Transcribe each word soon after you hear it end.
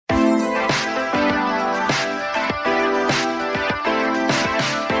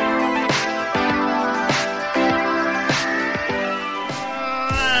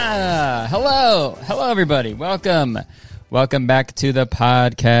Hello, everybody. Welcome back to the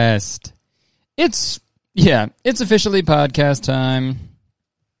podcast. It's officially podcast time.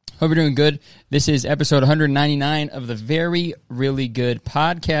 Hope you're doing good. This is episode 199 of the Very Really Good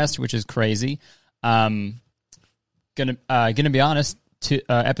podcast, which is crazy. Gonna be honest,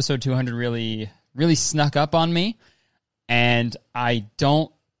 episode 200 really snuck up on me, and I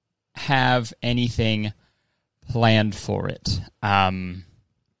don't have anything planned for it.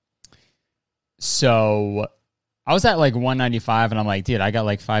 So I was at like 195, and I'm like, dude, I got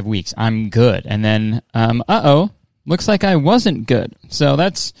like 5 weeks. I'm good. And then, looks like I wasn't good. So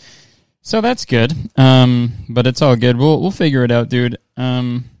that's good. But it's all good. We'll figure it out, dude.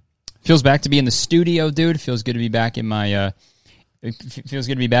 Feels back to be in the studio, dude. Feels good to be back in my. It feels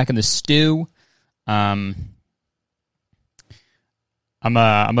good to be back in the stew. I'm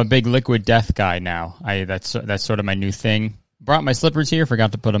a big Liquid Death guy now. That's sort of my new thing. Brought my slippers here,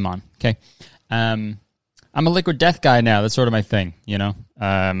 forgot to put them on. Okay. I'm a Liquid Death guy now. That's sort of my thing, you know.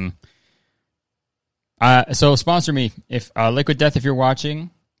 So sponsor me. If Liquid Death, if you're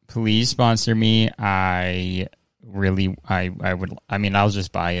watching, please sponsor me. I would. I mean, I'll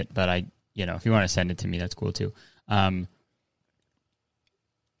just buy it, but if you want to send it to me, that's cool too. But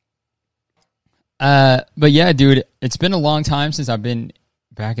yeah, dude, it's been a long time since I've been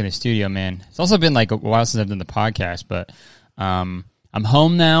back in the studio, man. It's also been like a while since I've done the podcast, but I'm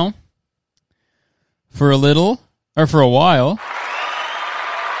home now for a while.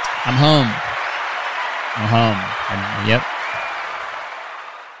 I'm home. Yep.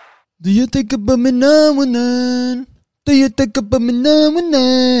 Do you think about me now and then? Do you think about me now and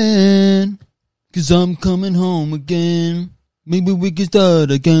then? 'Cause I'm coming home again. Maybe we can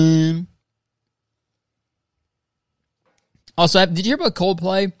start again. Also, did you hear about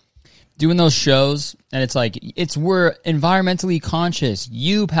Coldplay doing those shows? And it's like, we're environmentally conscious.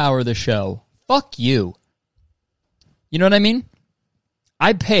 You power the show. Fuck you. You know what I mean?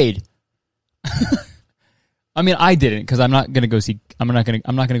 I paid. I mean, I didn't, because I'm not gonna go see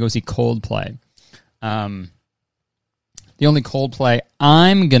Coldplay. The only Coldplay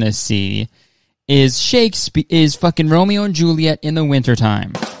I'm gonna see is Shakespeare, is fucking Romeo and Juliet in the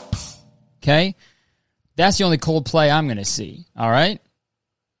wintertime. Okay? That's the only Coldplay I'm going to see, all right?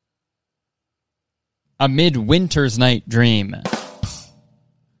 A Midwinter's Night Dream.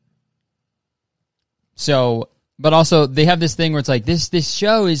 So, but also they have this thing where it's like, this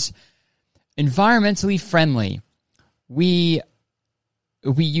show is environmentally friendly. We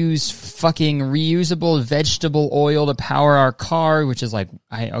use fucking reusable vegetable oil to power our car, which is like,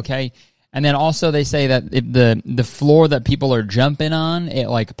 okay. And then also they say that the floor that people are jumping on, it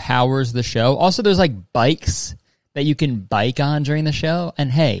like powers the show. Also, there's like bikes that you can bike on during the show. And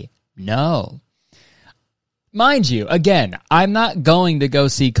hey, no. Mind you, again, I'm not going to go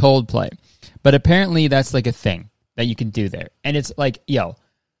see Coldplay. But apparently that's like a thing that you can do there. And it's like, yo,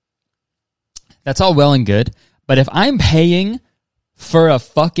 that's all well and good. But if I'm paying for a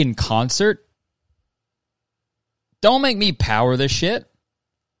fucking concert, don't make me power this shit.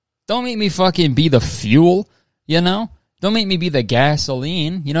 Don't make me fucking be the fuel, you know? Don't make me be the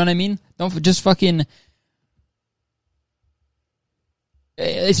gasoline, you know what I mean? Don't just fucking...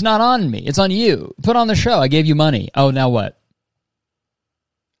 It's not on me. It's on you. Put on the show. I gave you money. Oh, now what?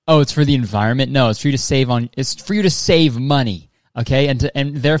 Oh, it's for the environment? No, it's for you to save money, okay?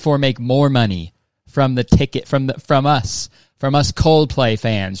 And therefore make more money from the ticket, from us Coldplay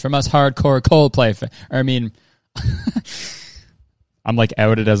fans, from us hardcore Coldplay fans. I mean... I'm like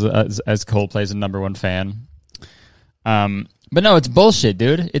outed as Coldplay's a number one fan. But no, it's bullshit,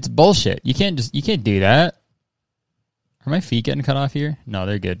 dude. It's bullshit. You can't do that. Are my feet getting cut off here? No,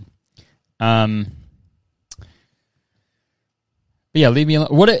 they're good. But yeah, leave me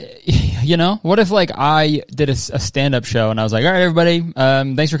alone. What if like I did a stand-up show and I was like, all right, everybody,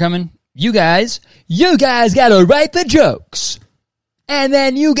 thanks for coming. You guys gotta write the jokes. And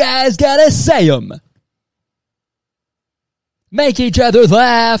then you guys gotta say them. Make each other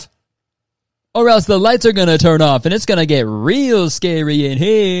laugh, or else the lights are going to turn off and it's going to get real scary in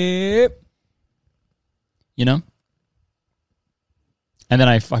here. You know? And then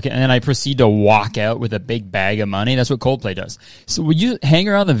I proceed to walk out with a big bag of money. That's what Coldplay does. So when you hang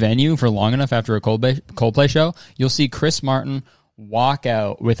around the venue for long enough after a Coldplay show, you'll see Chris Martin walk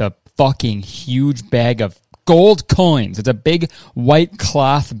out with a fucking huge bag of gold coins. It's a big white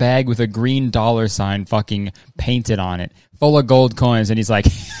cloth bag with a green dollar sign fucking painted on it, full of gold coins, and he's like,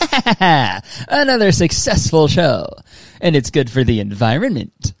 ha, ha, ha, another successful show, and it's good for the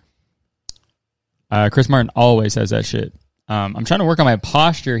environment. Chris Martin always says that shit. I'm trying to work on my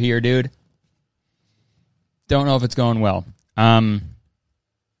posture here, dude. Don't know if it's going well.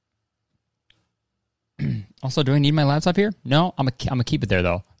 Also, do I need my laptop here? No, I'm gonna keep it there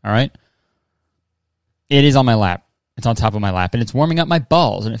though. All right. It is on my lap. It's on top of my lap, and it's warming up my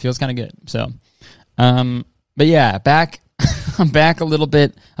balls, and it feels kind of good. So, but yeah, back. I'm back a little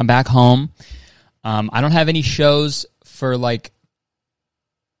bit. I'm back home. I don't have any shows for like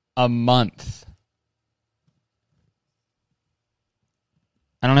a month.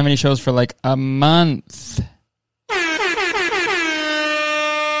 I don't have any shows for like a month.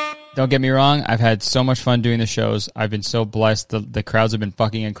 Don't get me wrong. I've had so much fun doing the shows. I've been so blessed. The crowds have been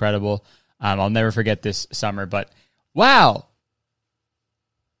fucking incredible. I'll never forget this summer, but wow.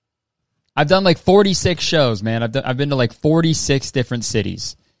 I've done like 46 shows, man. I've been to like 46 different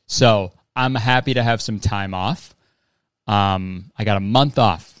cities. So I'm happy to have some time off. I got a month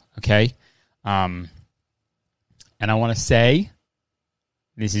off, okay? And I want to say,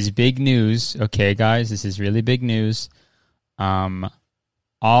 this is big news, okay, guys? This is really big news.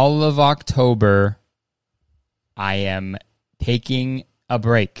 All of October, I am taking a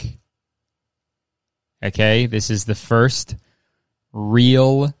break. Okay? This is the first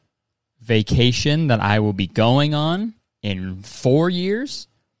real vacation that I will be going on in 4 years.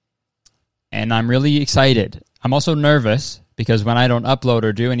 And I'm really excited. I'm also nervous because when I don't upload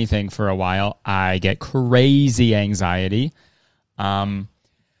or do anything for a while, I get crazy anxiety.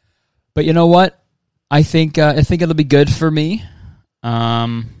 But you know what? I think it'll be good for me.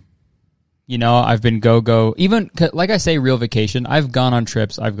 You know, I've been go. Even, like I say, real vacation. I've gone on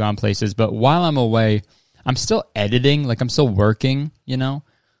trips. I've gone places. But while I'm away, I'm still editing. Like, I'm still working, you know?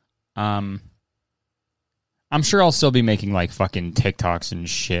 I'm sure I'll still be making, like, fucking TikToks and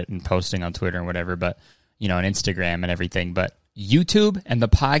shit and posting on Twitter and whatever, but, you know, and Instagram and everything. But YouTube and the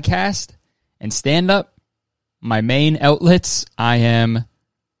podcast and stand-up, my main outlets, I am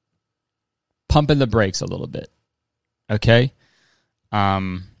pumping the brakes a little bit. Okay?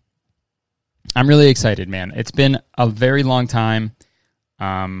 I'm really excited, man. It's been a very long time,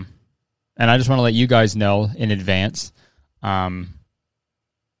 and I just want to let you guys know in advance that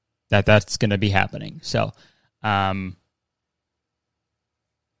that's going to be happening. So,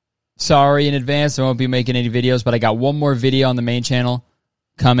 sorry in advance, I won't be making any videos, but I got one more video on the main channel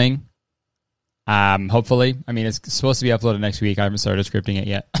coming. Hopefully. I mean, it's supposed to be uploaded next week. I haven't started scripting it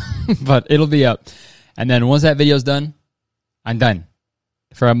yet, but it'll be up. And then once that video's done, I'm done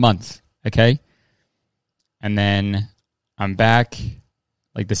for a month, okay? And then I'm back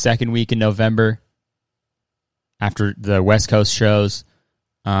like the second week in November after the West Coast shows.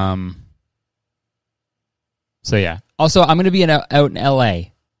 So yeah. Also, I'm going to be out in LA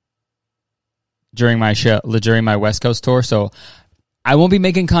during my West Coast tour, so I won't be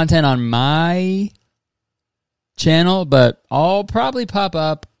making content on my channel, but I'll probably pop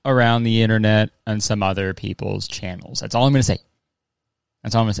up around the internet and some other people's channels. That's all I'm going to say.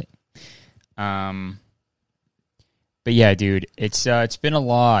 But yeah, dude, it's been a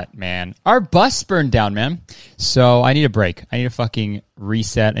lot, man. Our bus burned down, man. So I need a break. I need a fucking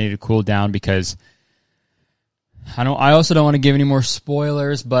reset. I need to cool down because I also don't want to give any more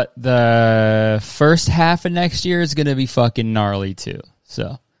spoilers, but the first half of next year is going to be fucking gnarly too.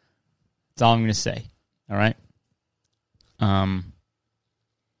 So that's all I'm going to say. All right?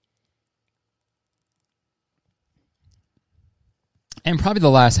 And probably the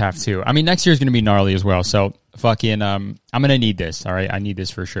last half too. I mean, next year is going to be gnarly as well. So fucking, I'm going to need this. All right. I need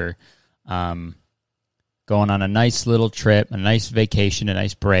this for sure. Going on a nice little trip, a nice vacation, a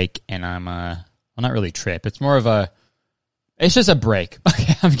nice break. And well, not really trip. It's more of it's just a break.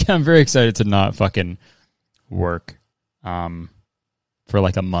 I'm very excited to not fucking work, for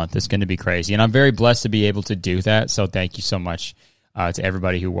like a month. It's going to be crazy. And I'm very blessed to be able to do that. So thank you so much, to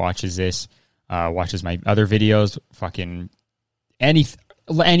everybody who watches this, watches my other videos, fucking,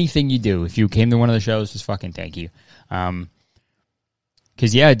 anything you do. If you came to one of the shows, just fucking thank you.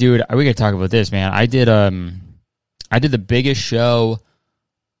 Cause yeah, dude, we gotta talk about this, man. I did the biggest show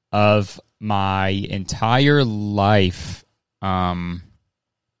of my entire life,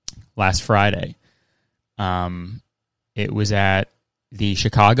 last Friday. It was at the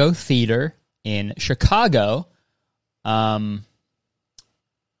Chicago Theater in Chicago. We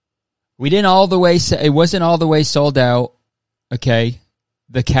didn't all the way, it wasn't all the way sold out. Okay,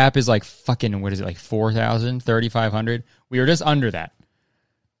 the cap is like fucking, what is it, like 4,000, 3,500? We were just under that.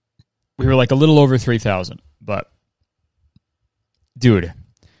 We were like a little over 3,000, but dude,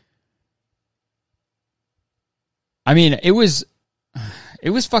 I mean, it was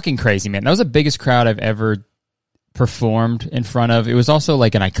fucking crazy, man. That was the biggest crowd I've ever performed in front of. It was also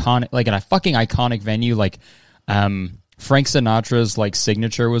like a fucking iconic venue. Like, Frank Sinatra's like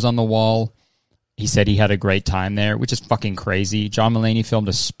signature was on the wall. He said he had a great time there, which is fucking crazy. John Mulaney filmed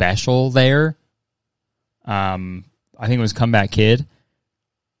a special there. I think it was Comeback Kid.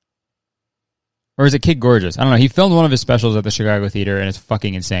 Or is it Kid Gorgeous? I don't know. He filmed one of his specials at the Chicago Theater, and it's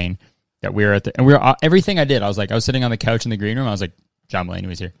fucking insane that we were at the... And we were... everything I did, I was sitting on the couch in the green room. I was like, John Mulaney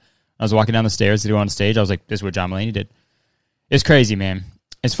was here. I was walking down the stairs to do on stage. I was like, this is what John Mulaney did. It's crazy, man.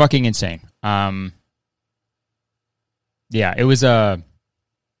 It's fucking insane. Yeah, it was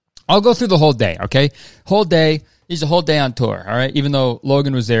I'll go through the whole day, okay? Whole day. He's a whole day on tour, all right? Even though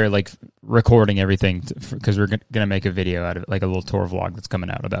Logan was there, like, recording everything because we're going to make a video out of it, like a little tour vlog that's coming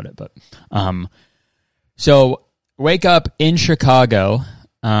out about it. But so wake up in Chicago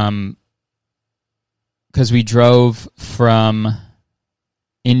because we drove from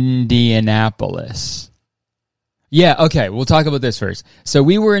Indianapolis. Yeah, okay, we'll talk about this first. So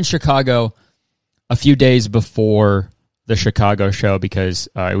we were in Chicago a few days before the Chicago show because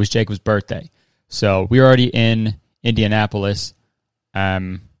it was Jacob's birthday. So we were already in Indianapolis.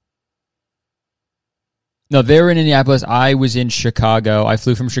 No, they were in Indianapolis. I was in Chicago. I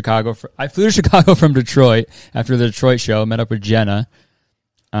flew to Chicago from Detroit after the Detroit show. Met up with Jenna.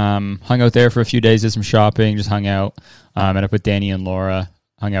 Hung out there for a few days, did some shopping, just hung out. Met up with Danny and Laura.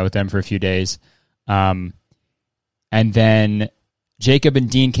 Hung out with them for a few days. And then Jacob and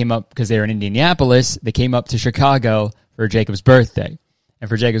Dean came up because they were in Indianapolis. They came up to Chicago for Jacob's birthday. And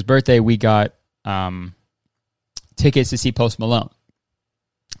for Jacob's birthday, we got tickets to see Post Malone.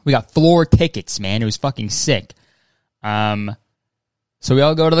 We got floor tickets, man. It was fucking sick. So we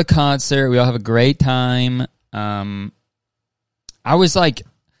all go to the concert. We all have a great time. I was like,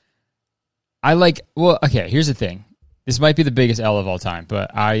 well, okay, here's the thing. This might be the biggest L of all time,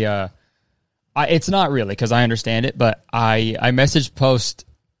 but it's not really because I understand it, but I messaged Post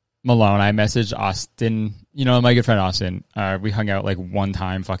Malone. I messaged Austin, my good friend Austin. We hung out like one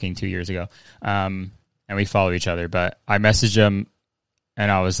time fucking 2 years ago. And we follow each other, but I messaged him and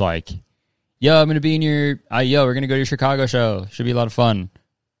I was like, yo, I'm going to be in we're going to go to your Chicago show. Should be a lot of fun.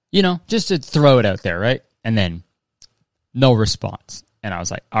 Just to throw it out there, right? And then no response. And I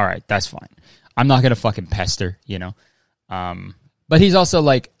was like, all right, that's fine. I'm not going to fucking pester, But he's also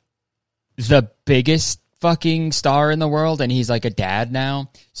like the biggest fucking star in the world and he's like a dad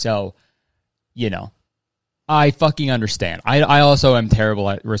now. So, I fucking understand. I also am terrible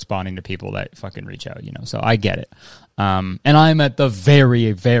at responding to people that fucking reach out, so I get it. And I'm at the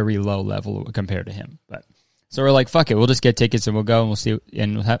very, very low level compared to him. But so we're like, fuck it, we'll just get tickets and we'll go and we'll see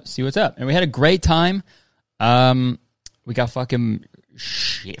see what's up. And we had a great time. We got fucking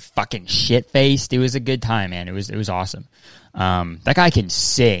shit faced. It was a good time, man. It was awesome. That guy can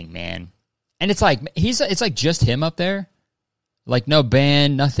sing, man. And it's like it's like just him up there. Like no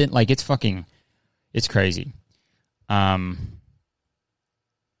band, nothing. Like it's crazy.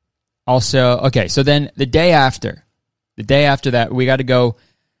 Also, okay, so then the day after that, we got to go.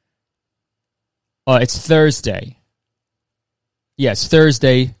 It's Thursday. Yes,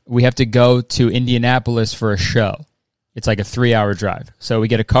 Thursday. We have to go to Indianapolis for a show. It's like a 3-hour drive. So we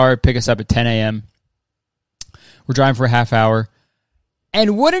get a car, pick us up at 10 a.m. We're driving for a half hour.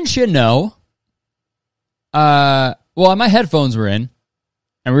 And wouldn't you know, my headphones were in.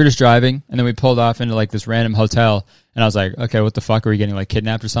 And we were just driving, and then we pulled off into, like, this random hotel, and I was like, okay, what the fuck? Are we getting, like,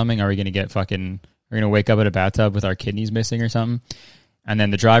 kidnapped or something? Are we going to we're going to wake up at a bathtub with our kidneys missing or something? And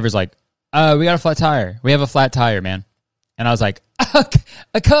then the driver's like, we got a flat tire. We have a flat tire, man. And I was like, of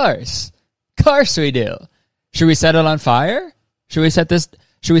course. Of course we do. Should we set it on fire? Should we set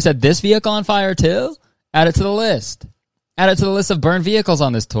this vehicle on fire, too? Add it to the list. Add it to the list of burned vehicles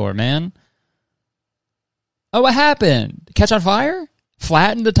on this tour, man. Oh, what happened? Catch on fire?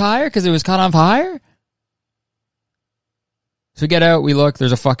 Flattened the tire because it was caught on fire? So we get out, we look,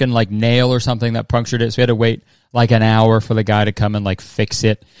 there's a fucking like nail or something that punctured it. So we had to wait like an hour for the guy to come and like fix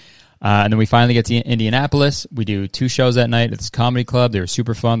it. And then we finally get to Indianapolis. We do 2 shows that night at this comedy club. They were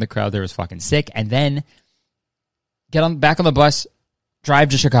super fun. The crowd there was fucking sick. And then get back on the bus, drive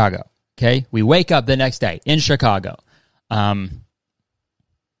to Chicago. Okay? We wake up the next day in Chicago.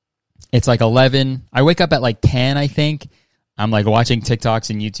 It's like 11. I wake up at like 10, I think. I'm like watching TikToks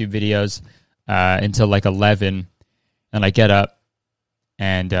and YouTube videos until like 11, and I get up,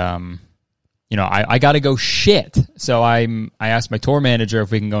 and I got to go shit. So I asked my tour manager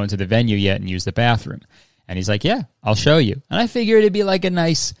if we can go into the venue yet and use the bathroom, and he's like, "Yeah, I'll show you." And I figured it'd be like a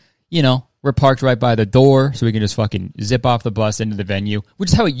nice, we're parked right by the door, so we can just fucking zip off the bus into the venue,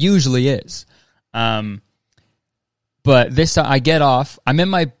 which is how it usually is. But this time I get off. I'm in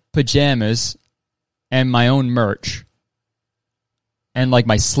my pajamas and my own merch. And like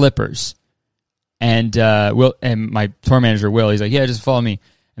my slippers, and my tour manager Will, he's like, yeah, just follow me.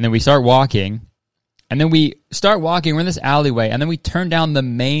 And then we start walking, We're in this alleyway, and then we turn down the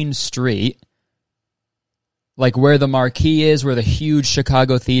main street, like where the marquee is, where the huge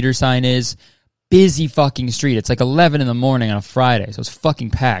Chicago theater sign is. Busy fucking street. It's like 11 in the morning on a Friday, so it's fucking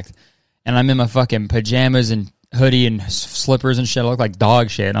packed. And I'm in my fucking pajamas and hoodie and slippers and shit. I look like dog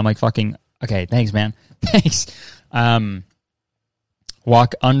shit. And I'm like fucking, okay, thanks, man. Thanks.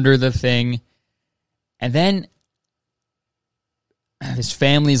 Walk under the thing. And then this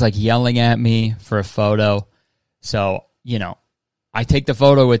family's like yelling at me for a photo. So, you know, I take the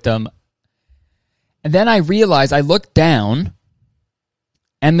photo with them. And then I realize, I look down,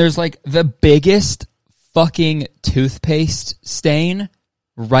 and there's like the biggest fucking toothpaste stain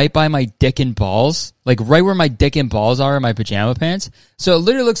right by my dick and balls. Like right where my dick and balls are in my pajama pants. So it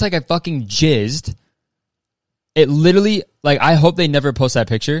literally looks like I fucking jizzed. It literally, like, I hope they never post that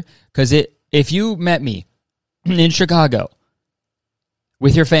picture. Because if you met me in Chicago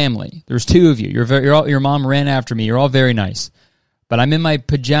with your family, there's two of you. Your mom ran after me. You're all very nice. But I'm in my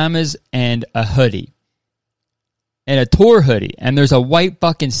pajamas and a hoodie. And a tour hoodie, and there's a white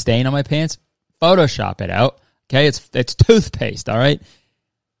fucking stain on my pants. Photoshop it out, okay? It's toothpaste, all right?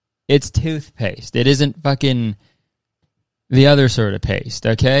 It's toothpaste. It isn't fucking the other sort of paste,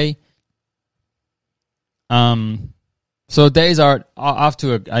 okay? So days are off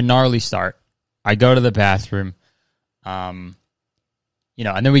to a gnarly start. I go to the bathroom, and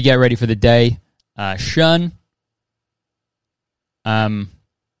then we get ready for the day. Shun,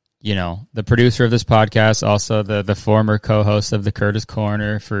 the producer of this podcast, also the former co-host of the Curtis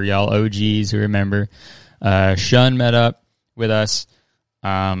Corner, for y'all OGs who remember. Shun met up with us.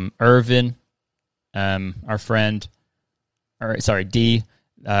 Irvin, our friend, D.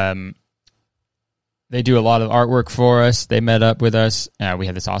 They do a lot of artwork for us. They met up with us. We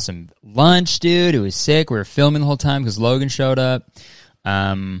had this awesome lunch, dude. It was sick. We were filming the whole time because Logan showed up.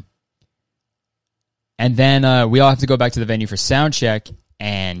 And then we all have to go back to the venue for sound check.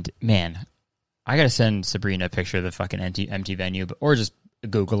 And, man, I got to send Sabrina a picture of the fucking empty venue, or just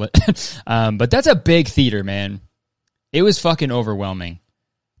Google it. But that's a big theater, man. It was fucking overwhelming.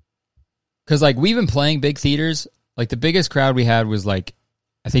 Because, like, we've been playing big theaters. Like, the biggest crowd we had was, like,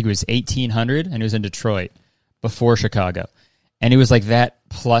 I think it was 1,800, and it was in Detroit before Chicago. And it was like that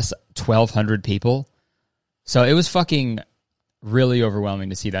plus 1,200 people. So it was fucking really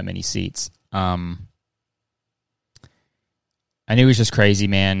overwhelming to see that many seats. And it was just crazy,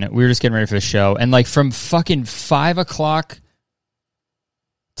 man. We were just getting ready for the show. And, like, from fucking 5 o'clock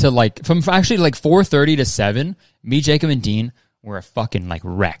to, like, from actually, like, 4:30 to 7, me, Jacob, and Dean were a fucking, like,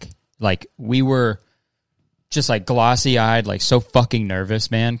 wreck. Like, we were just, like, glossy-eyed, like, so fucking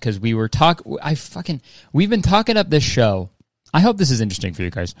nervous, man, because we were we've been talking up this show. I hope this is interesting for you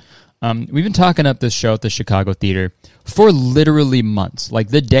guys. We've been talking up this show at the Chicago Theater for literally months. Like,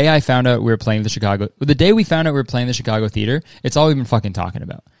 the day we found out we were playing the Chicago Theater, it's all we've been fucking talking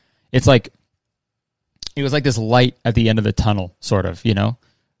about. It's like, it was like this light at the end of the tunnel, sort of,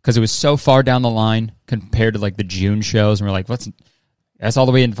 because it was so far down the line compared to, like, the June shows, and we're like, that's all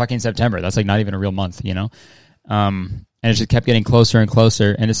the way in fucking September. That's, like, not even a real month, And it just kept getting closer and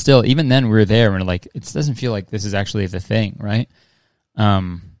closer, and it's still, even then we were there, and we're like, it doesn't feel like this is actually the thing, right?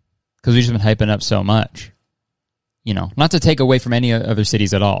 Because we've just been hyping up so much, not to take away from any other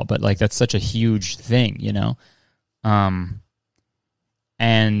cities at all, but, like, that's such a huge thing,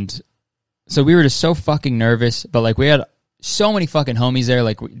 and so we were just so fucking nervous, but, like, we had so many fucking homies there,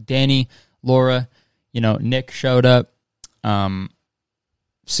 like Danny, Laura, Nick showed up,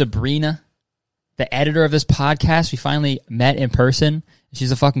 Sabrina, the editor of this podcast, we finally met in person. She's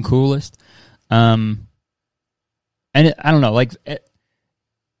the fucking coolest. And I don't know, like,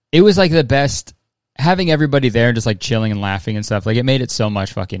 it was, like, the best, having everybody there and just, like, chilling and laughing and stuff. Like, it made it so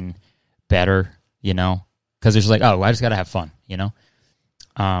much fucking better, because there's like, oh, I just gotta have fun,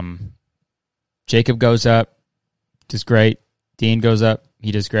 Jacob goes up, does great. Dean goes up,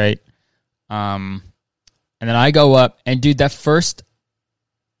 he does great. And then I go up, and dude, that first,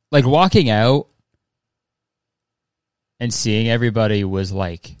 like, walking out and seeing everybody was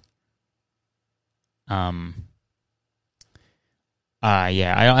like, I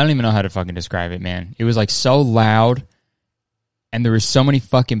don't even know how to fucking describe it, man. It was, like, so loud, and there was so many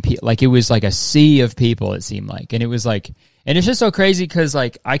fucking people. Like, it was like a sea of people, it seemed like. And it was like, and it's just so crazy because,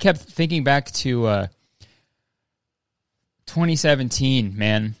 like, I kept thinking back to 2017,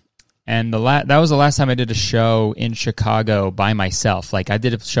 man. And that was the last time I did a show in Chicago by myself. Like, I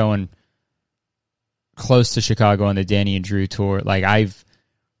did a show in close to Chicago on the Danny and Drew tour. Like,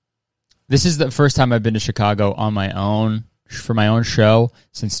 this is the first time I've been to Chicago on my own for my own show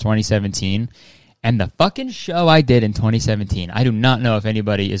since 2017. And the fucking show I did in 2017, I do not know if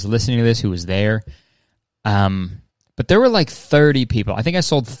anybody is listening to this who was there. But there were like 30 people. I think I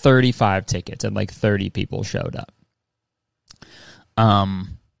sold 35 tickets and like 30 people showed up.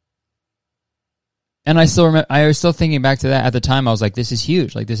 And I still remember, I was still thinking back to that at the time. I was like, this is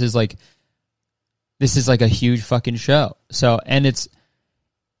huge. Like, this is like a huge fucking show. So, and it's,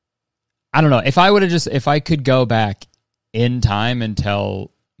 I don't know, if I could go back in time and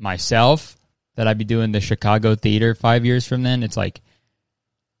tell myself that I'd be doing the Chicago theater 5 years from then, it's like,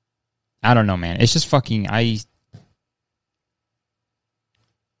 I don't know, man. It's just fucking, I'm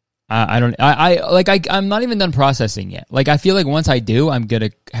not even done processing yet. Like, I feel like once I do, I'm going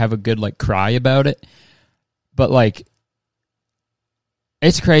to have a good, like, cry about it. But, like,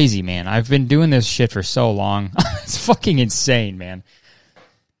 it's crazy, man. I've been doing this shit for so long. It's fucking insane, man.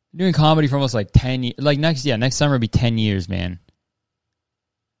 I'm doing comedy for almost, like, 10 years. Like, next summer will be 10 years, man.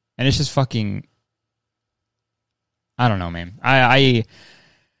 And it's just fucking, I don't know, man. I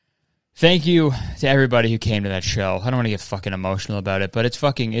thank you to everybody who came to that show. I don't want to get fucking emotional about it, but it's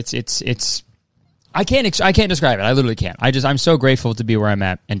fucking, it's. I can't describe it. I literally can't. I'm so grateful to be where I'm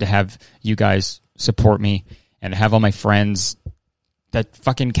at and to have you guys support me and to have all my friends that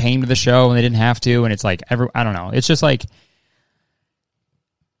fucking came to the show and they didn't have to. And it's like, I don't know. It's just like,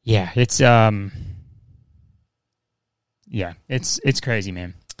 yeah, it's crazy,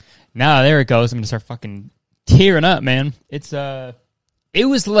 man. Now there it goes. I'm gonna start fucking tearing up, man. It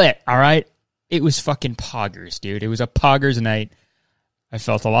was lit, all right? It was fucking poggers, dude. It was a poggers night. I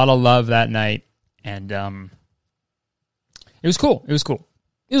felt a lot of love that night, and it was cool. It was all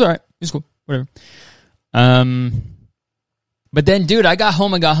right. It was cool. Whatever. But then, dude, I got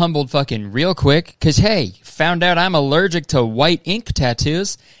home and got humbled fucking real quick, because, hey, found out I'm allergic to white ink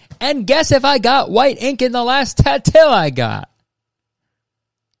tattoos, and guess if I got white ink in the last tattoo I got?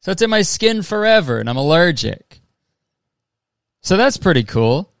 So it's in my skin forever, and I'm allergic. So that's pretty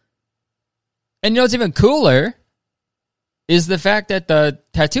cool. And you know what's even cooler is the fact that the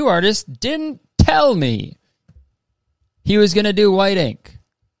tattoo artist didn't tell me he was going to do white ink.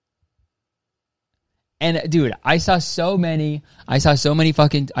 And dude, I saw so many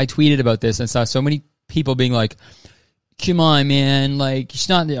fucking, I tweeted about this and saw so many people being like, come on, man, like, it's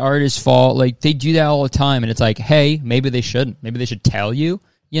not the artist's fault. Like, they do that all the time. And it's like, hey, maybe they shouldn't. Maybe they should tell you,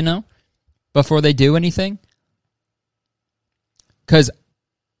 you know, before they do anything. Because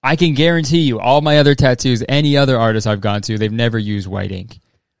I can guarantee you, all my other tattoos, any other artist I've gone to, they've never used white ink.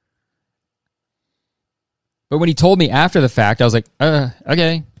 But when he told me after the fact, I was like,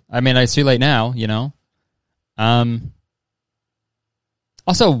 okay. I mean, it's too late now, you know.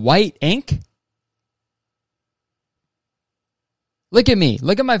 Also, white ink? Look at me.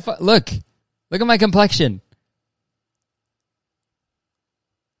 Look at my complexion.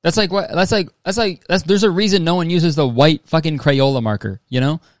 That's like what? That's there's a reason no one uses the white fucking Crayola marker, you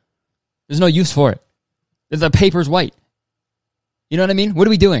know? There's no use for it. The paper's white. You know what I mean? What are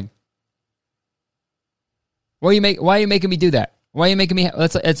we doing? Why are you making me do that? Why are you making me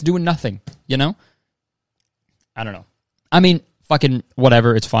it's doing nothing, you know? I don't know. I mean, fucking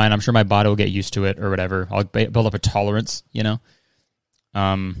whatever, it's fine. I'm sure my body will get used to it or whatever. I'll build up a tolerance, you know?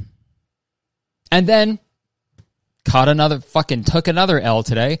 And then took another L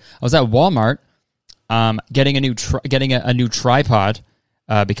today. I was at Walmart, getting a new tripod,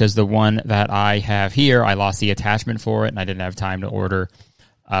 because the one that I have here, I lost the attachment for it, and I didn't have time to order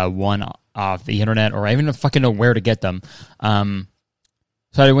one off the internet, or I even fucking know where to get them. So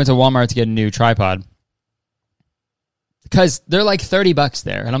I went to Walmart to get a new tripod because they're like $30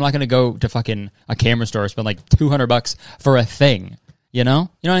 there, and I'm not gonna go to fucking a camera store spend like $200 for a thing. You know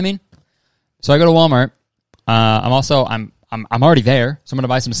what I mean? So I go to Walmart. I'm already there, so I'm gonna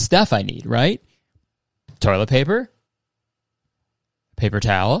buy some stuff I need, right? Toilet paper, paper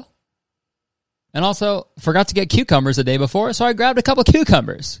towel, and also forgot to get cucumbers the day before, so I grabbed a couple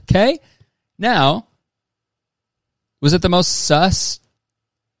cucumbers. Okay, now was it the most sus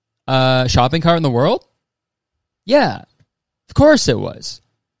shopping cart in the world? Yeah, of course it was.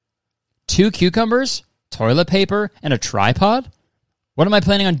 2 cucumbers, toilet paper, and a tripod. What am I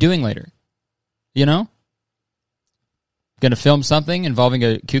planning on doing later? You know? Going to film something involving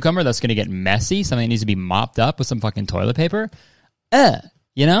a cucumber that's going to get messy, something that needs to be mopped up with some fucking toilet paper?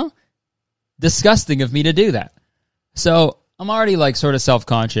 You know? Disgusting of me to do that. So I'm already like sort of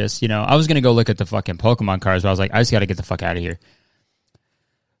self-conscious, you know? I was going to go look at the fucking Pokemon cards, but I was like, I just got to get the fuck out of here.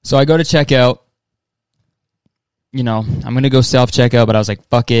 So I go to checkout. You know, I'm going to go self-checkout, but I was like,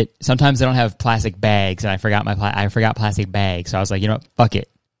 fuck it. Sometimes they don't have plastic bags, and I forgot plastic bags. So I was like, you know what? Fuck it.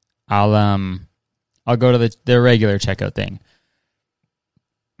 I'll go to the regular checkout thing.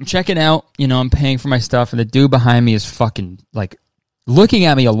 I'm checking out, you know, I'm paying for my stuff, and the dude behind me is fucking, like, looking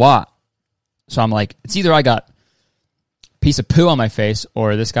at me a lot. So I'm like, it's either I got piece of poo on my face,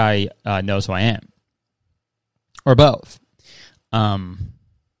 or this guy knows who I am, or both.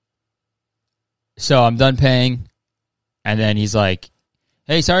 So I'm done paying, and then he's like,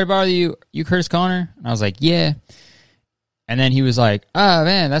 "Hey, sorry to bother you. You Curtis Connor?" And I was like, "Yeah." And then he was like, "Oh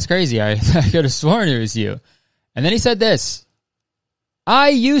man, that's crazy. I could have sworn it was you." And then he said this: "I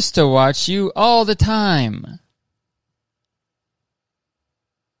used to watch you all the time."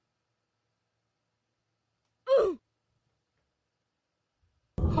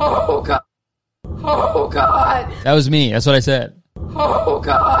 Oh God. Oh God. That was me. That's what I said. Oh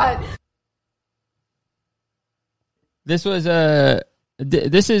God. This was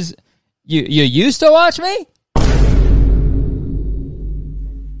this is you used to watch me?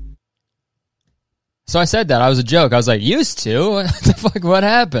 So I said that. I was a joke. I was like, "Used to? What the fuck? What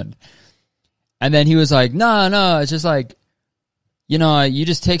happened?" And then he was like, No, it's just like, you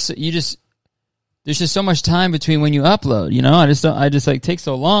just there's just so much time between when you upload, I just like take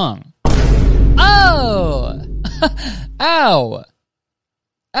so long. Oh! Ow!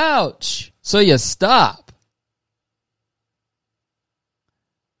 Ouch! So you stop.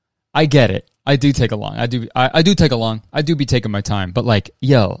 I get it. I do take a long. I do take a long. I do be taking my time. But like,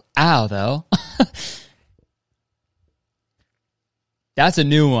 yo, ow though. That's a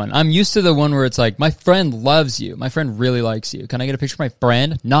new one. I'm used to the one where it's like, my friend loves you. My friend really likes you. Can I get a picture of my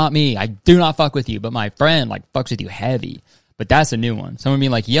friend? Not me. I do not fuck with you, but my friend like fucks with you heavy. But that's a new one. Someone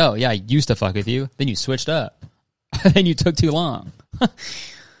being like, yo, yeah, I used to fuck with you. Then you switched up. Then you took too long.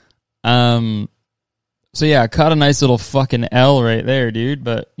 So yeah, I caught a nice little fucking L right there, dude.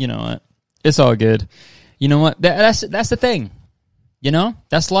 But you know what? It's all good. You know what? That's the thing.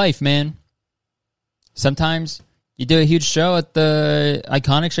 That's life, man. Sometimes you do a huge show at the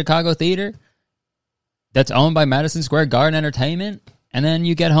iconic Chicago Theater that's owned by Madison Square Garden Entertainment, and then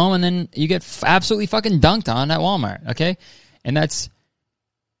you get home and then you get absolutely fucking dunked on at Walmart, okay? And there's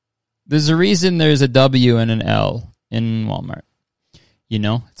a reason there's a W and an L in Walmart.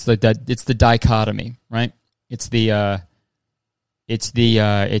 It's like that. It's the dichotomy, right? It's the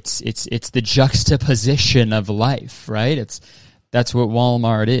juxtaposition of life, right? That's what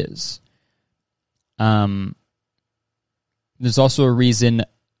Walmart is. There's also a reason.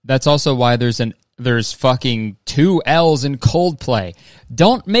 That's also why there's fucking 2 L's in Coldplay.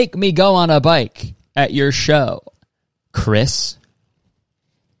 Don't make me go on a bike at your show, Chris.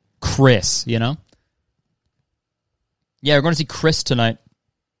 Yeah, we're going to see Chris tonight.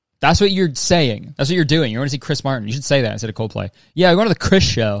 That's what you're saying. That's what you're doing. You're going to see Chris Martin. You should say that instead of Coldplay. Yeah, we're going to the Chris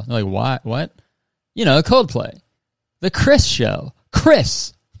show. They're like, what? Coldplay. The Chris show.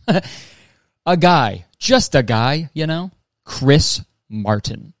 Chris. A guy. Just a guy, Chris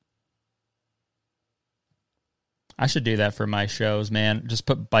Martin. I should do that for my shows, man. Just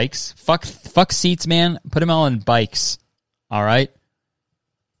put bikes. Fuck seats, man. Put them all on bikes. All right?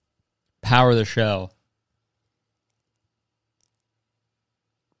 Power the show.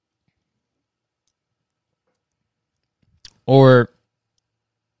 Or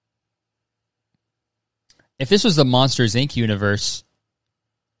if this was the Monsters Inc. universe,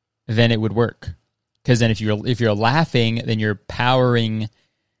 then it would work. Because then if you're laughing, then you're powering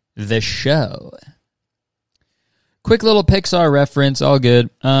the show. Quick little Pixar reference, all good.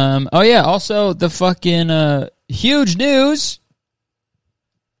 Oh yeah, also the fucking huge news.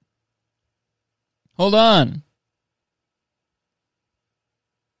 Hold on.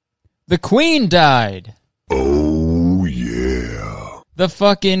 The Queen died. Oh yeah. The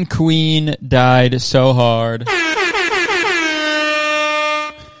fucking Queen died so hard.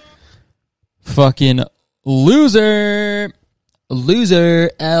 Fucking loser.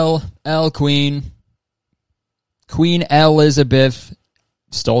 L Queen. Queen Elizabeth.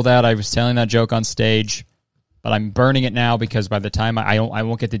 Stole that. I was telling that joke on stage. But I'm burning it now because by the time I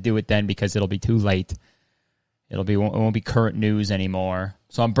won't get to do it then because it'll be too late. It won't be current news anymore.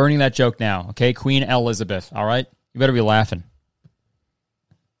 So I'm burning that joke now. Okay, Queen Elizabeth. All right, you better be laughing.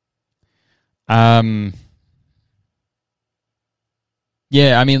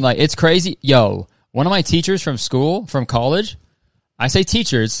 Yeah, I mean, like, it's crazy. Yo, one of my teachers from college, I say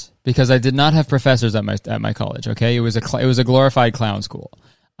teachers because I did not have professors at my college, okay? It was a glorified clown school.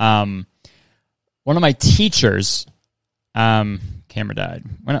 One of my teachers, camera died.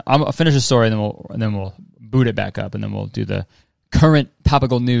 I'll finish the story and then we'll boot it back up and then we'll do the current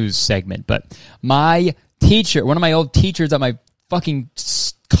topical news segment. But my teacher, one of my old teachers at my fucking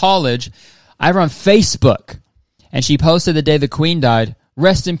college, I have her on Facebook, and she posted the day the Queen died.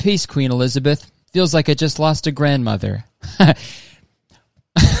 Rest in peace, Queen Elizabeth. Feels like I just lost a grandmother.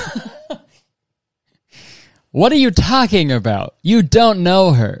 What are you talking about? You don't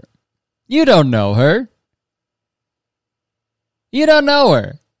know her. You don't know her. You don't know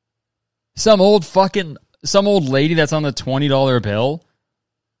her. Some old lady that's on the $20 bill.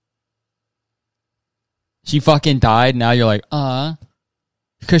 She fucking died. Now you're like,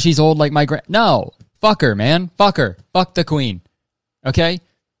 because she's old like my No, fuck her, man. Fuck her. Fuck the queen. Okay?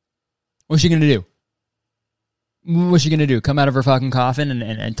 What's she gonna do? What's she gonna do? Come out of her fucking coffin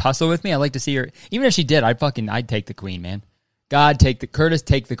and tussle with me? I'd like to see her. Even if she did, I'd take the queen, man. Curtis,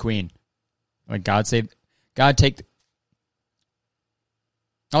 take the queen. Like God take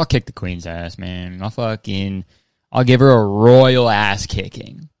I'll kick the queen's ass, man. I'll give her a royal ass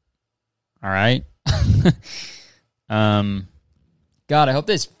kicking. All right? God, I hope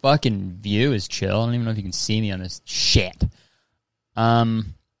this fucking view is chill. I don't even know if you can see me on this shit. Okay,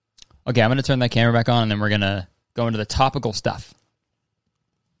 I'm going to turn that camera back on, and then we're going to go into the topical stuff.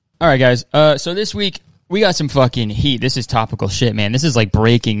 All right, guys. So this week, we got some fucking heat. This is topical shit, man. This is like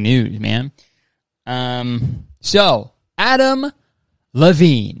breaking news, man. So, Adam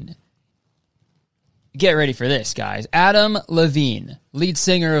Levine. Get ready for this, guys. Adam Levine, lead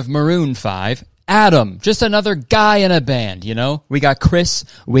singer of Maroon 5. Adam, just another guy in a band, you know? We got Chris,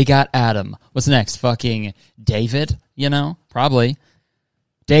 we got Adam. What's next? Fucking David, you know? Probably.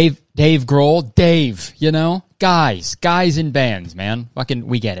 Dave Grohl, Dave, you know? Guys in bands, man. Fucking,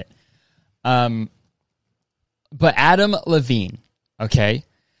 we get it. But Adam Levine, okay?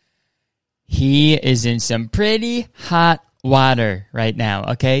 He is in some pretty hot water right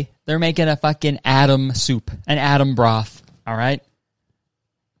now, okay? They're making a fucking Adam soup, an Adam broth, all right?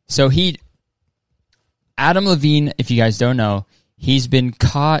 So Adam Levine, if you guys don't know, he's been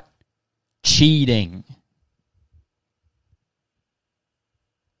caught cheating.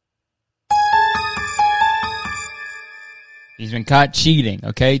 He's been caught cheating,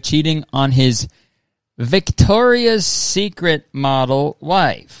 okay? Cheating on his Victoria's Secret model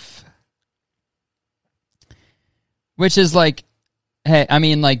wife. Which is like, hey, I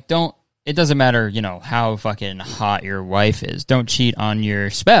mean, like, it doesn't matter, you know, how fucking hot your wife is. Don't cheat on your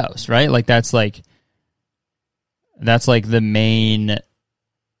spouse, right? Like, that's like the main,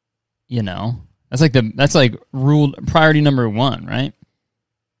 you know, that's like rule, priority number one, right?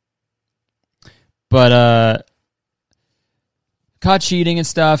 But, caught cheating and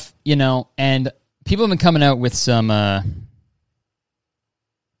stuff, you know, and people have been coming out with some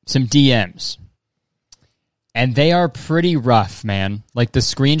DMs. And they are pretty rough, man. Like, the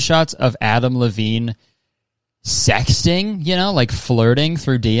screenshots of Adam Levine sexting, you know, like flirting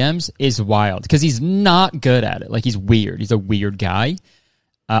through DMs is wild. Because he's not good at it. Like, he's weird. He's a weird guy.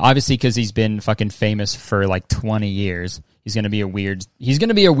 Obviously, because he's been fucking famous for, like, 20 years. He's going to be a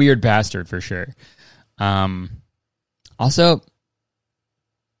weird bastard for sure. Also,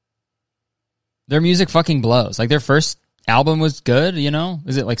 their music fucking blows. Like, their first album was good, you know?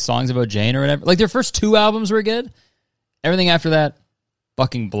 Is it like Songs About Jane or whatever? Like, their first two albums were good. Everything after that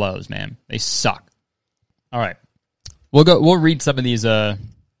fucking blows, man. They suck. All right. We'll read some of these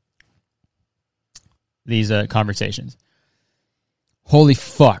conversations. Holy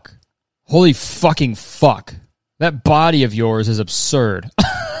fuck. Holy fucking fuck. That body of yours is absurd.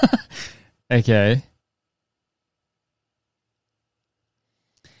 Okay.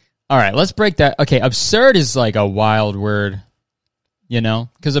 All right, let's break that. Okay, absurd is like a wild word, you know?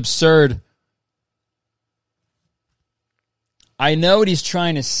 Because absurd, I know what he's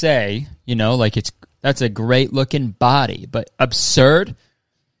trying to say, you know, like that's a great looking body, but absurd,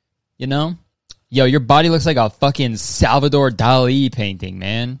 you know? Yo, your body looks like a fucking Salvador Dali painting,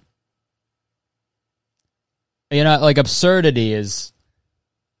 man. You know, like absurdity it's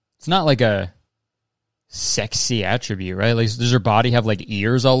not like a sexy attribute, right? Like, does her body have like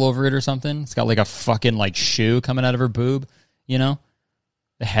ears all over it or something? It's got like a fucking like shoe coming out of her boob, you know?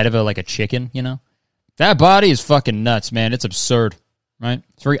 The head of a chicken, you know? That body is fucking nuts, man. It's absurd, right?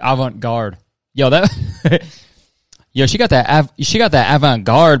 It's very avant-garde. Yo, she got that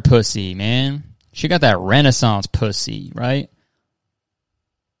avant-garde pussy, man. She got that Renaissance pussy, right?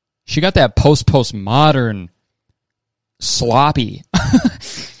 She got that postmodern sloppy.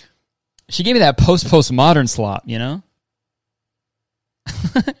 She gave me that postmodern slop, you know?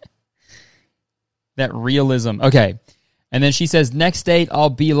 That realism. Okay. And then she says, next date, I'll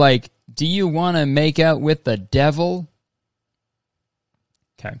be like, do you want to make out with the devil?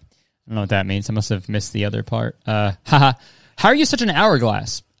 Okay. I don't know what that means. I must have missed the other part. Haha. How are you such an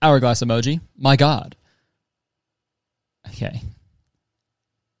hourglass? Hourglass emoji. My God. Okay.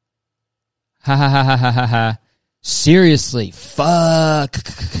 Ha ha ha ha ha ha ha. Seriously. Fuck.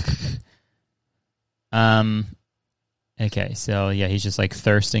 Okay, so yeah, he's just like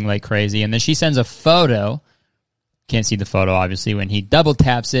thirsting like crazy. And then she sends a photo. Can't see the photo, obviously, when he double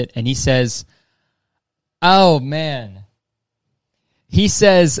taps it and he says, oh man, he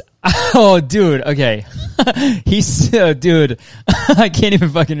says, oh, dude, okay. Dude, I can't even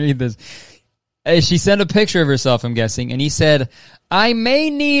fucking read this. She sent a picture of herself, I'm guessing, and he said, I may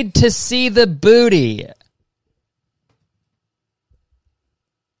need to see the booty.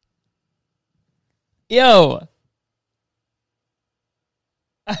 Yo.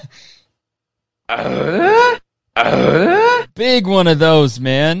 Big one of those,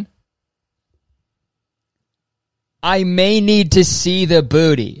 man. I may need to see the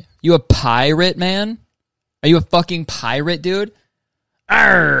booty. You a pirate, man? Are you a fucking pirate, dude?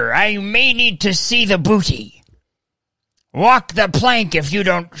 Arr, I may need to see the booty. Walk the plank if you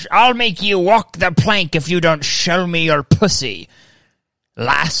don't... I'll make you walk the plank if you don't show me your pussy,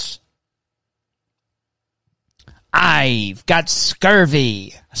 lass. I've got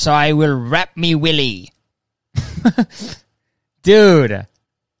scurvy, so I will wrap me willy. Dude.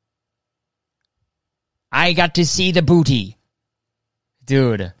 I got to see the booty.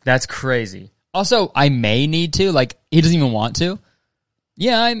 Dude, that's crazy. Also, I may need to. Like, he doesn't even want to.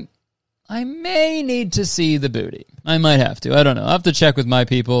 Yeah, I may need to see the booty. I might have to. I don't know. I'll have to check with my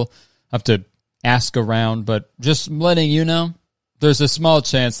people. I have to ask around. But just letting you know, there's a small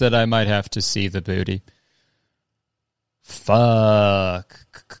chance that I might have to see the booty. Fuck.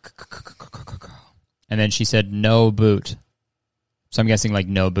 And then she said no boot. So I'm guessing like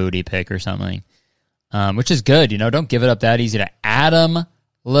no booty pic or something. Which is good, you know. Don't give it up that easy to Adam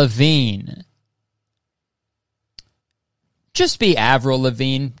Levine. Just be Avril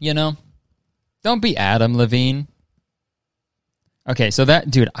Lavigne, you know. Don't be Adam Levine. Okay, so that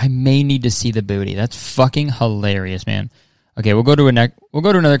dude, I may need to see the booty. That's fucking hilarious, man. Okay, we'll go to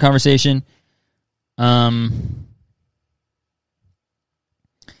another conversation.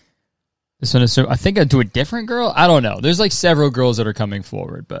 This one is so. I think I'd do a different girl. I don't know. There's like several girls that are coming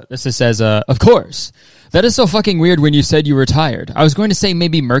forward, but this just says, of course. That is so fucking weird when you said you were tired. I was going to say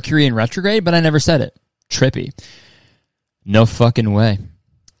maybe Mercury in retrograde, but I never said it. Trippy. No fucking way,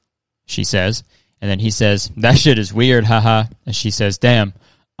 she says. And then he says, that shit is weird, haha. And she says, damn,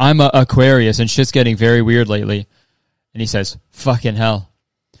 I'm a Aquarius and shit's getting very weird lately. And he says, fucking hell.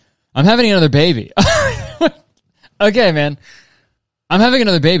 I'm having another baby. Okay, man. I'm having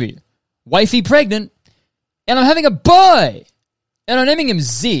another baby. Wifey pregnant, and I'm having a boy, and I'm naming him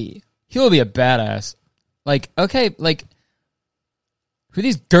Z. He will be a badass. Like, okay, like, who are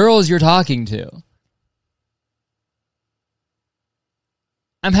these girls you're talking to?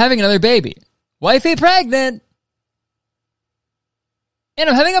 I'm having another baby. Wifey pregnant, and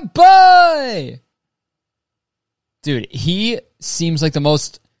I'm having a boy. Dude, he seems like the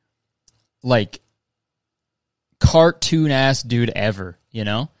most, like, cartoon-ass dude ever, you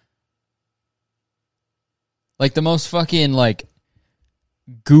know? Like the most fucking like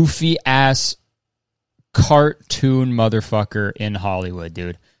goofy ass cartoon motherfucker in Hollywood,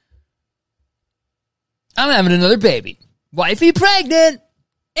 dude. I'm having another baby. Wifey pregnant.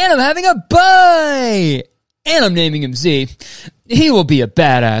 And I'm having a boy. And I'm naming him Z. He will be a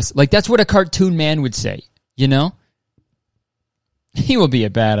badass. Like that's what a cartoon man would say, you know? He will be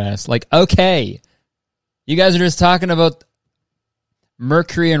a badass. Like, okay. You guys are just talking about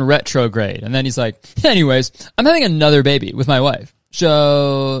Mercury in retrograde. And then he's like, anyways, I'm having another baby with my wife.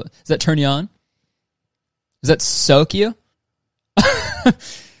 So, does that turn you on? Does that soak you? Does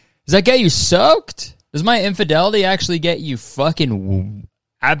that get you soaked? Does my infidelity actually get you fucking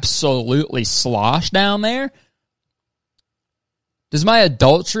absolutely sloshed down there? Does my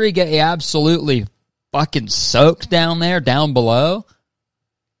adultery get you absolutely fucking soaked down there, down below?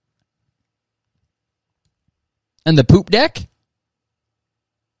 And the poop deck?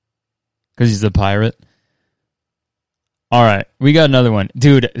 Because he's the pirate. All right, we got another one.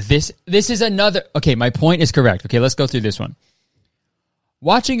 Dude, this is another... Okay, my point is correct. Okay, let's go through this one.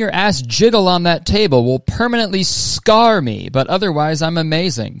 Watching your ass jiggle on that table will permanently scar me, but otherwise I'm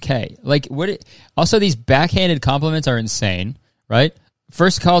amazing. Okay, like, also, these backhanded compliments are insane, right?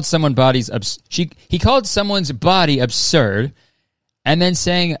 First called someone he called someone's body absurd, and then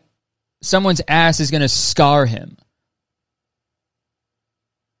saying someone's ass is going to scar him.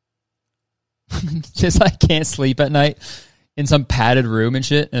 Just like can't sleep at night in some padded room and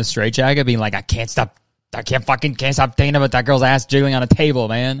shit in a straitjacket, being like, I can't stop thinking about that girl's ass jiggling on a table,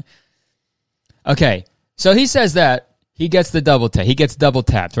 man. Okay, so he says that. He gets the double tap. He gets double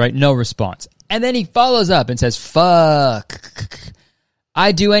tapped, right? No response. And then he follows up and says, fuck.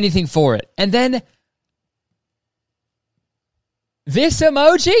 I'd do anything for it. And then this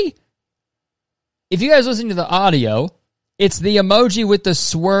emoji, if you guys listen to the audio, it's the emoji with the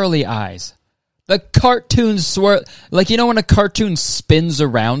swirly eyes. The cartoon swirl, like, you know when a cartoon spins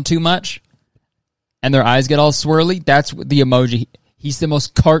around too much and their eyes get all swirly? That's the emoji He's the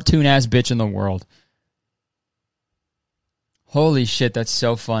most cartoon-ass bitch in the world. Holy shit, that's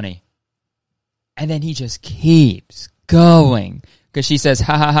so funny. And then he just keeps going. Because she says,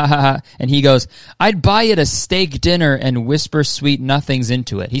 ha, ha, ha, ha, ha. And he goes, I'd buy it a steak dinner and whisper sweet nothings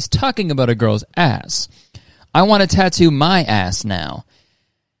into it. He's talking about a girl's ass. I want to tattoo my ass now.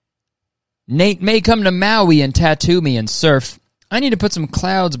 Nate may come to Maui and tattoo me and surf. I need to put some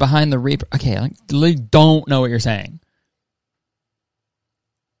clouds behind the reaper. Okay, I literally don't know what you're saying.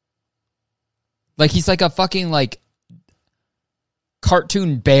 Like, he's like a fucking, like,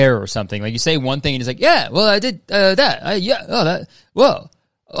 cartoon bear or something. Like, you say one thing and he's like, yeah, well, I did that. Yeah, oh, that. Whoa.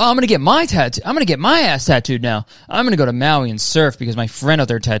 Oh, I'm going to get my tattoo. I'm going to get my ass tattooed now. I'm going to go to Maui and surf because my friend out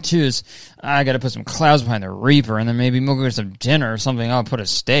there tattoos. I got to put some clouds behind the reaper, and then maybe we'll go to some dinner or something. I'll put a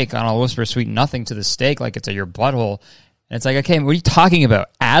steak on. I'll whisper sweet nothing to the steak like it's your butthole. And it's like, okay, what are you talking about?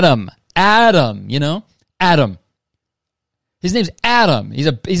 Adam, you know? Adam. His name's Adam. He's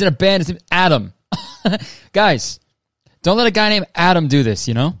in a band. His name's Adam. Guys, don't let a guy named Adam do this,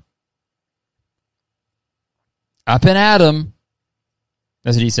 you know? Up and Adam.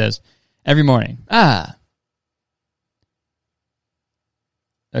 That's what he says every morning. Ah.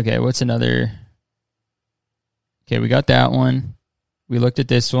 Okay, what's another? Okay, we got that one. We looked at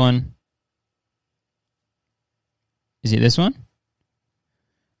this one. Is it this one?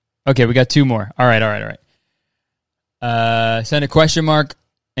 Okay, we got two more. All right. Send a question mark.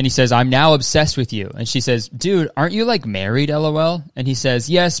 And he says, I'm now obsessed with you. And she says, dude, aren't you like married, LOL? And he says,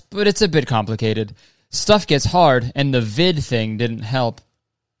 yes, but it's a bit complicated. Stuff gets hard, and the vid thing didn't help.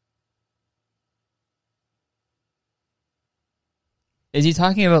 Is he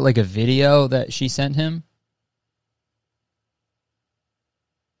talking about like a video that she sent him?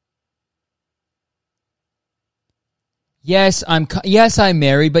 Yes, I'm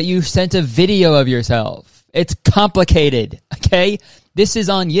married, but you sent a video of yourself. It's complicated, okay? This is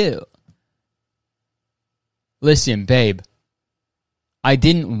on you. Listen, babe. I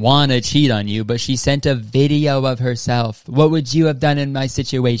didn't want to cheat on you, but she sent a video of herself. What would you have done in my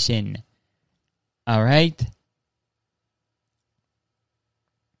situation? All right?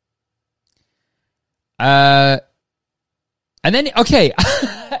 And then, okay,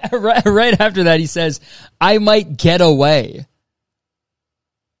 right after that, he says, I might get away.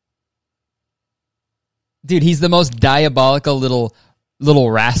 Dude, he's the most diabolical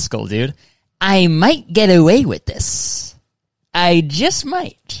little rascal, dude. I might get away with this. I just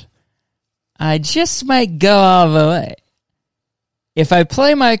might go all the way. If I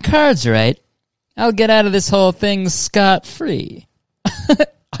play my cards right, I'll get out of this whole thing scot-free.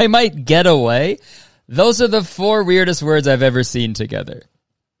 I might get away. Those are the 4 weirdest words I've ever seen together.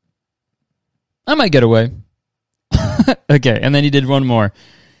 I might get away. Okay, and then he did one more.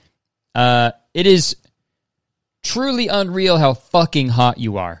 It is truly unreal how fucking hot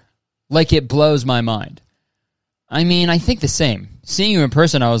you are. Like, it blows my mind. I mean, I think the same. Seeing you in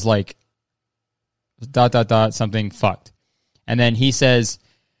person, I was like, ... something fucked. And then he says,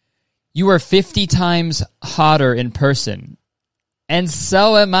 you are 50 times hotter in person. And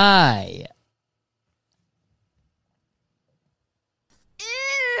so am I.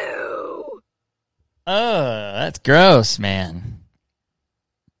 Ew. Oh, that's gross, man.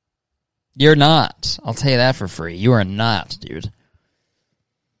 You're not. I'll tell you that for free. You are not, dude.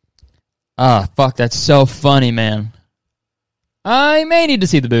 Ah, fuck, that's so funny, man. I may need to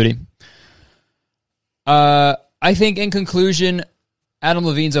see the booty. I think, in conclusion, Adam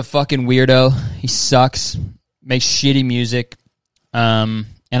Levine's a fucking weirdo. He sucks. Makes shitty music. And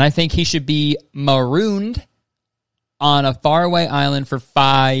I think he should be marooned on a faraway island for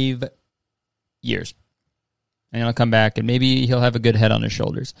 5 years. And he'll come back, and maybe he'll have a good head on his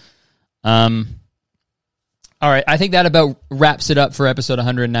shoulders. All right, I think that about wraps it up for episode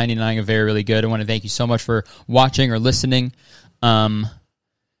 199 of Very Really Good. I want to thank you so much for watching or listening. Yeah,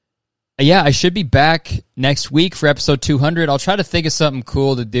 I should be back next week for episode 200. I'll try to think of something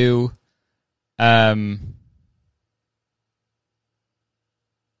cool to do. I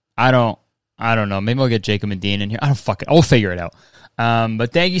don't know. Maybe I'll get Jacob and Dean in here. I don't fucking. I'll figure it out.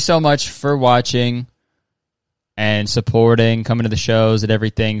 But thank you so much for watching and supporting, coming to the shows and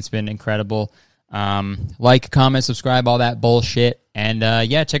everything. It's been incredible. Like, comment, subscribe, all that bullshit. And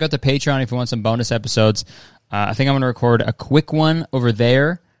yeah, check out the Patreon if you want some bonus episodes. I think I'm going to record a quick one over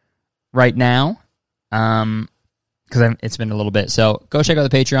there right now because it's been a little bit. So go check out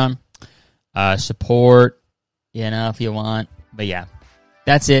the Patreon. Support, if you want. But yeah,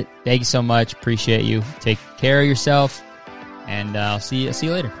 that's it. Thank you so much. Appreciate you. Take care of yourself. And I'll see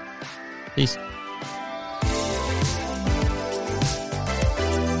you later. Peace.